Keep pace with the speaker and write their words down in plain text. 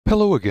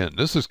Hello again,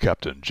 this is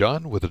Captain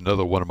John with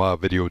another one of my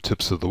video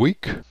tips of the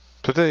week.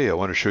 Today I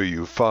want to show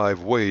you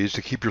 5 ways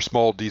to keep your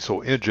small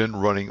diesel engine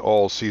running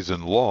all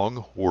season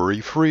long,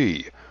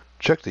 worry-free.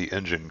 Check the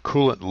engine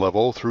coolant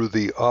level through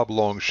the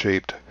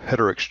oblong-shaped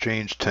header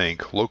exchange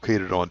tank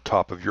located on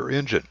top of your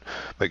engine.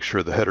 Make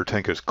sure the header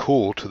tank is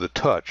cool to the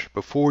touch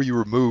before you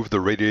remove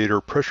the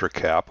radiator pressure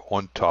cap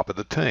on top of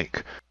the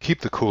tank.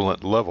 Keep the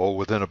coolant level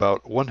within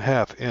about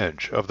 1/2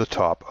 inch of the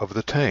top of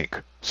the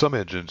tank. Some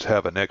engines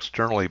have an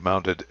externally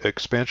mounted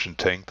expansion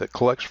tank that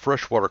collects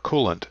freshwater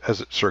coolant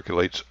as it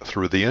circulates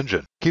through the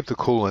engine. Keep the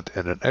coolant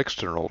in an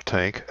external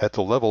tank at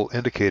the level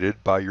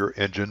indicated by your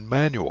engine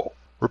manual.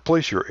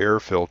 Replace your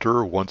air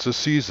filter once a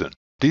season.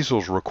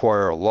 Diesels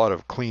require a lot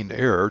of clean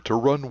air to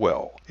run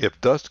well. If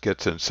dust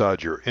gets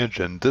inside your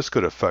engine, this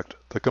could affect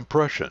the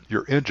compression.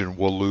 Your engine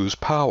will lose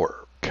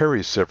power.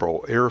 Carry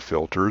several air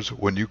filters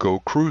when you go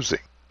cruising.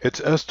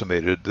 It's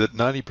estimated that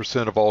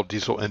 90% of all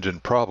diesel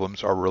engine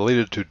problems are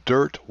related to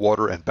dirt,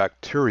 water, and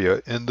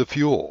bacteria in the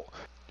fuel.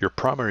 Your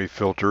primary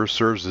filter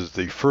serves as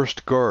the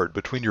first guard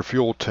between your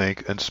fuel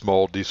tank and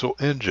small diesel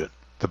engine.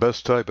 The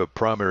best type of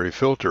primary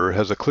filter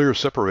has a clear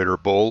separator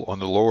bowl on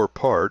the lower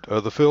part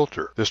of the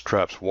filter. This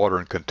traps water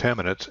and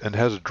contaminants and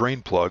has a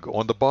drain plug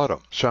on the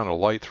bottom. Shine a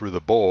light through the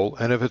bowl,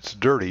 and if it's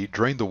dirty,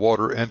 drain the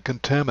water and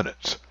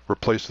contaminants.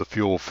 Replace the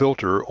fuel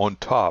filter on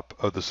top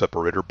of the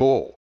separator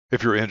bowl.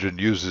 If your engine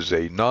uses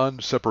a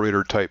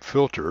non-separator type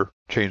filter,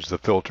 change the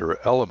filter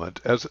element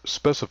as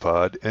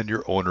specified in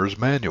your owner's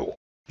manual.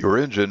 Your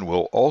engine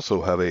will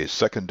also have a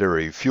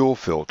secondary fuel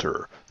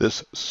filter.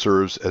 This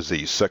serves as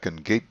the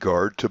second gate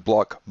guard to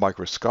block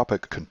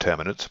microscopic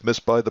contaminants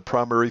missed by the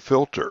primary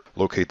filter.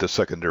 Locate the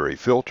secondary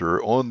filter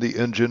on the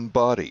engine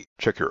body.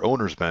 Check your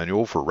owner's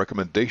manual for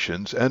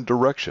recommendations and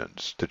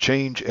directions to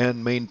change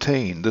and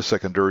maintain the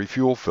secondary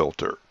fuel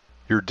filter.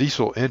 Your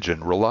diesel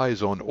engine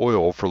relies on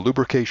oil for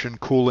lubrication,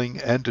 cooling,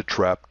 and to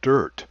trap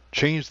dirt.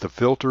 Change the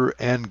filter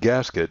and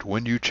gasket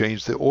when you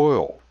change the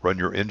oil. Run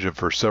your engine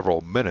for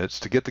several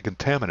minutes to get the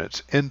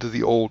contaminants into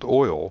the old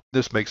oil.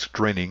 This makes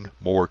draining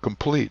more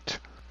complete.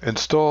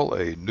 Install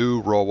a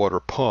new raw water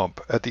pump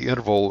at the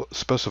interval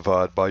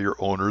specified by your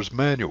owner's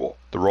manual.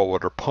 The raw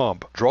water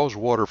pump draws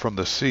water from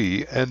the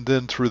sea and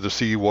then through the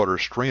seawater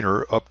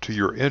strainer up to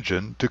your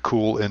engine to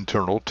cool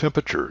internal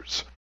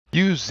temperatures.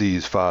 Use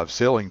these 5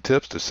 sailing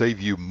tips to save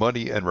you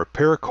money and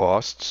repair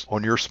costs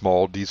on your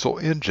small diesel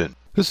engine.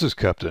 This is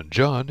Captain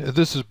John, and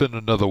this has been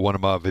another one of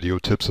my video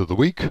tips of the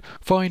week.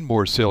 Find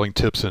more sailing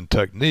tips and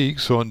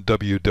techniques on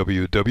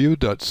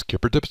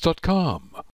www.skippertips.com.